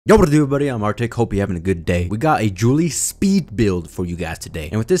Yo, what to do, everybody? I'm Arctic. Hope you're having a good day. We got a Julie speed build for you guys today.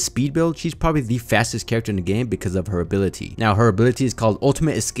 And with this speed build, she's probably the fastest character in the game because of her ability. Now, her ability is called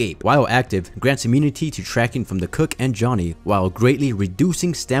Ultimate Escape. While active, grants immunity to tracking from the Cook and Johnny, while greatly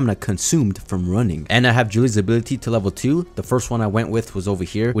reducing stamina consumed from running. And I have Julie's ability to level 2. The first one I went with was over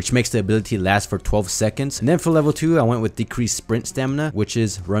here, which makes the ability last for 12 seconds. And then for level 2, I went with decreased sprint stamina, which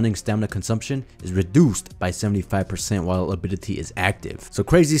is running stamina consumption is reduced by 75% while ability is active. So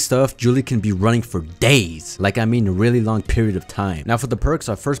crazy stuff. Julie can be running for days, like I mean a really long period of time. Now for the perks,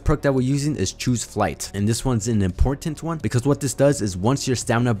 our first perk that we're using is Choose Flight, and this one's an important one because what this does is once your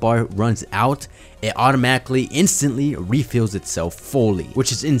stamina bar runs out, it automatically instantly refills itself fully,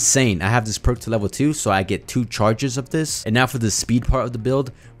 which is insane. I have this perk to level 2, so I get 2 charges of this. And now for the speed part of the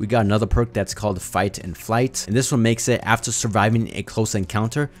build, we got another perk that's called Fight and Flight, and this one makes it after surviving a close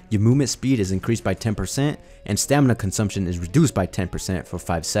encounter, your movement speed is increased by 10% and stamina consumption is reduced by 10% for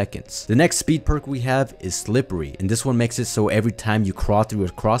 5 seconds. The next speed perk we have is Slippery, and this one makes it so every time you crawl through a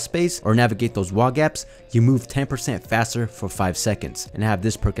cross space or navigate those wall gaps, you move 10% faster for 5 seconds, and I have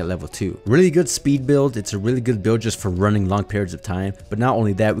this perk at level 2. Really good speed build. It's a really good build just for running long periods of time. But not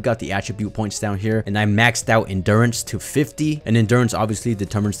only that, we got the attribute points down here, and I maxed out endurance to 50, and endurance obviously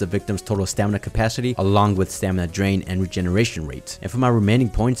determines the victim's total stamina capacity along with stamina drain and regeneration rate. And for my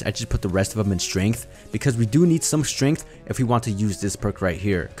remaining points, I just put the rest of them in strength because we do need some strength if we want to use this perk right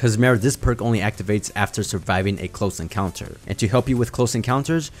here, because remember, this perk only activates after surviving a close encounter, and to help you with close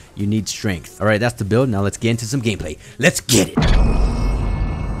encounters you need strength. All right, that's the build. Now let's get into some gameplay. Let's get it.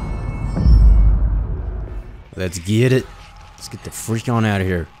 Let's get it. Let's get the freak on out of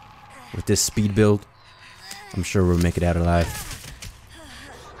here with this speed build. I'm sure we'll make it out alive.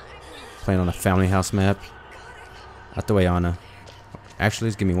 Playing on a family house map. Out the way, Anna. Actually,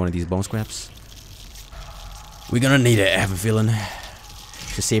 let's give me one of these bone scraps. We're gonna need it, I have a feeling,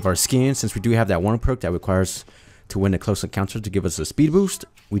 to save our skin. Since we do have that one perk that requires to win a close encounter to give us a speed boost,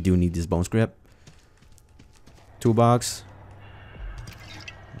 we do need this bone scrap. Toolbox.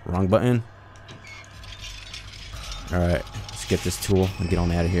 Wrong button. Alright, let's get this tool and get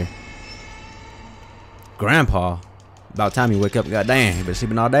on out of here. Grandpa, about time you wake up. God damn, you've been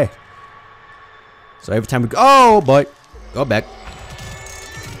sleeping all day. So every time we go, oh boy, go back.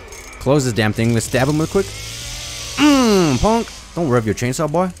 Close this damn thing. Let's stab him real quick. Punk. Don't rev your chainsaw,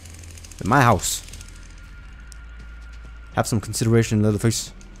 boy. In my house. Have some consideration,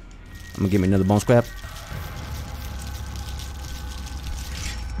 Leatherface. I'm gonna get me another bone scrap.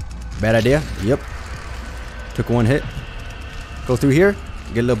 Bad idea? Yep. Took one hit. Go through here.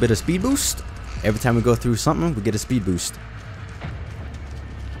 Get a little bit of speed boost. Every time we go through something, we get a speed boost.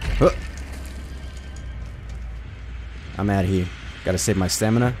 I'm out of here. Gotta save my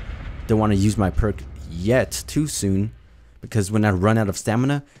stamina. Don't want to use my perk yet too soon, because when I run out of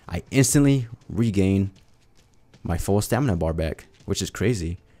stamina, I instantly regain my full stamina bar back, which is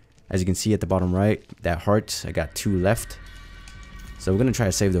crazy. As you can see at the bottom right, that heart, I got 2 left. So we're gonna try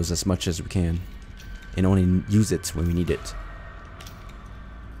to save those as much as we can and only use it when we need it.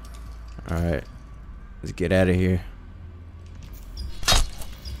 Alright, let's get out of here.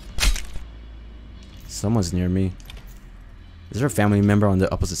 Someone's near me. Is there a family member on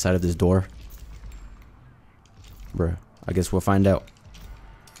the opposite side of this door? Bruh, I guess we'll find out.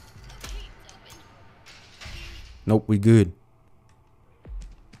 Nope, we good.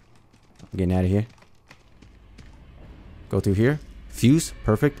 I'm getting out of here. Go through here. Fuse,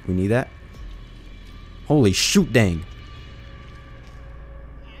 perfect. We need that. Holy shoot, dang.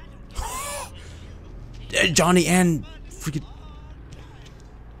 Johnny and freaking.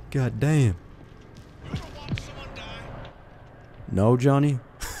 God damn. No, Johnny.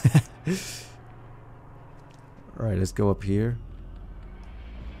 Alright, let's go up here.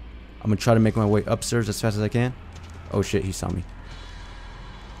 I'm gonna try to make my way upstairs as fast as I can. Oh shit, he saw me.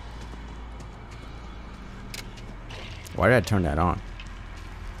 Why did I turn that on?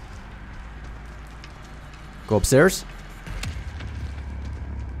 Go upstairs.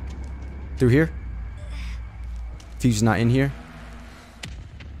 Through here. Fuse is not in here.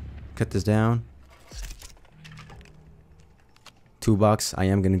 Cut this down. Toolbox. I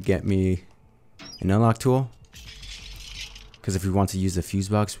am gonna get me an unlock tool, because if we want to use the fuse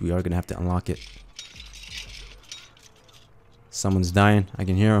box, we are gonna have to unlock it. Someone's dying. I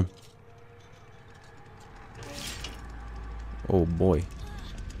can hear him. Oh boy.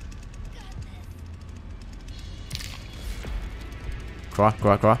 Craw,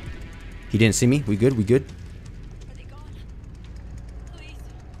 craw, craw. He didn't see me. We good, we good.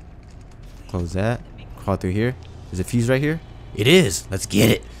 Close that. Crawl through here. There's a fuse right here. It is. Let's get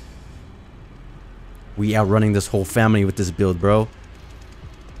it. We outrunning this whole family with this build, bro.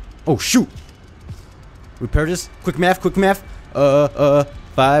 Oh, shoot. Repair this. Quick math, quick math.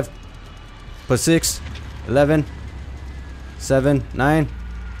 5 plus 6, 11, 7, 9.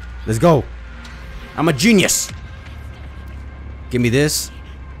 Let's go. I'm a genius. Give me this.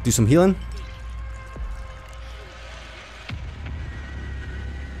 Do some healing.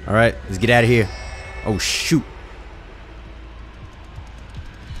 Alright, let's get out of here. Oh, shoot.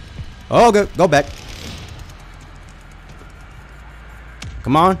 Oh, go back.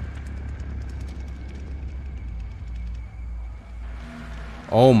 Come on.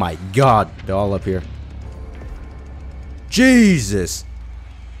 Oh my god, they're all up here. Jesus.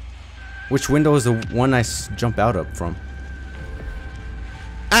 Which window is the one I jump out of from?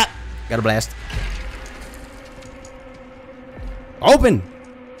 Ah! Got a blast. Open!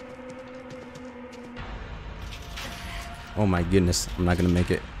 Oh my goodness, I'm not gonna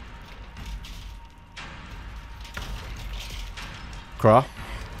make it. Crawl.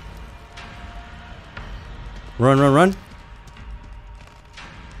 Run, run, run.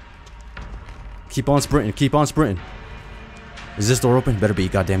 Keep on sprinting, keep on sprinting. Is this door open? Better be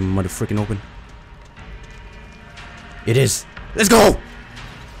goddamn mother freaking open. It is. Let's go!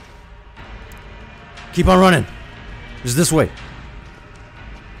 Keep on running. It's this way.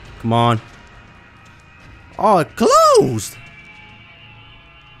 Come on. Oh, it closed!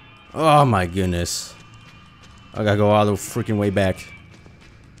 Oh my goodness. I gotta go all the freaking way back.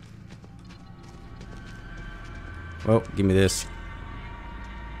 Well, give me this.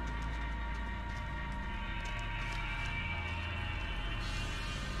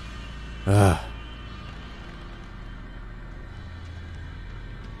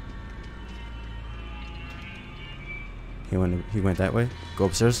 He went that way. Go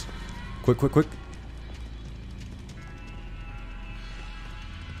upstairs. Quick, quick, quick.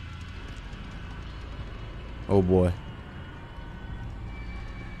 Oh boy.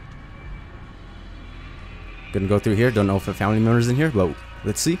 Gonna go through here. Don't know if a family member's in here, but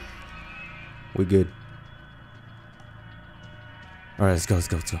let's see. We good. Alright, let's go, let's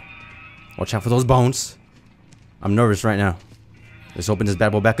go, let's go. Watch out for those bones. I'm nervous right now. Let's open this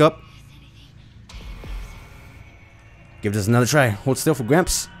bad boy back up. Give this another try. Hold still for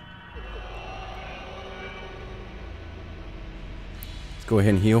Gramps. Let's go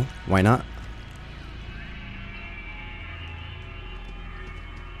ahead and heal. Why not?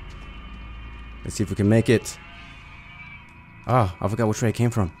 Let's see if we can make it. Ah, I forgot which way I came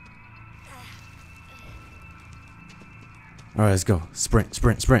from. Alright, let's go. Sprint,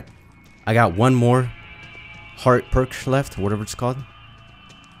 sprint, sprint. I got one more heart perk left, whatever it's called.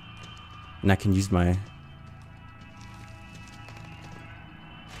 And I can use my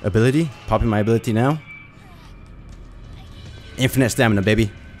ability. Popping my ability now. Infinite stamina,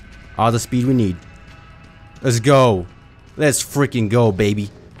 baby. All the speed we need. Let's go. Let's freaking go, baby.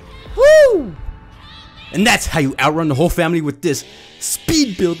 Woo! And that's how you outrun the whole family with this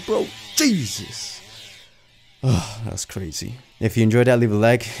speed build, bro. Jesus. Oh, that's crazy. If you enjoyed that, leave a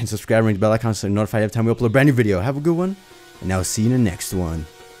like and subscribe, ring the bell icon so you're notified every time we upload a brand new video. Have a good one, and I'll see you in the next one.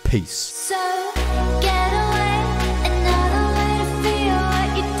 Peace.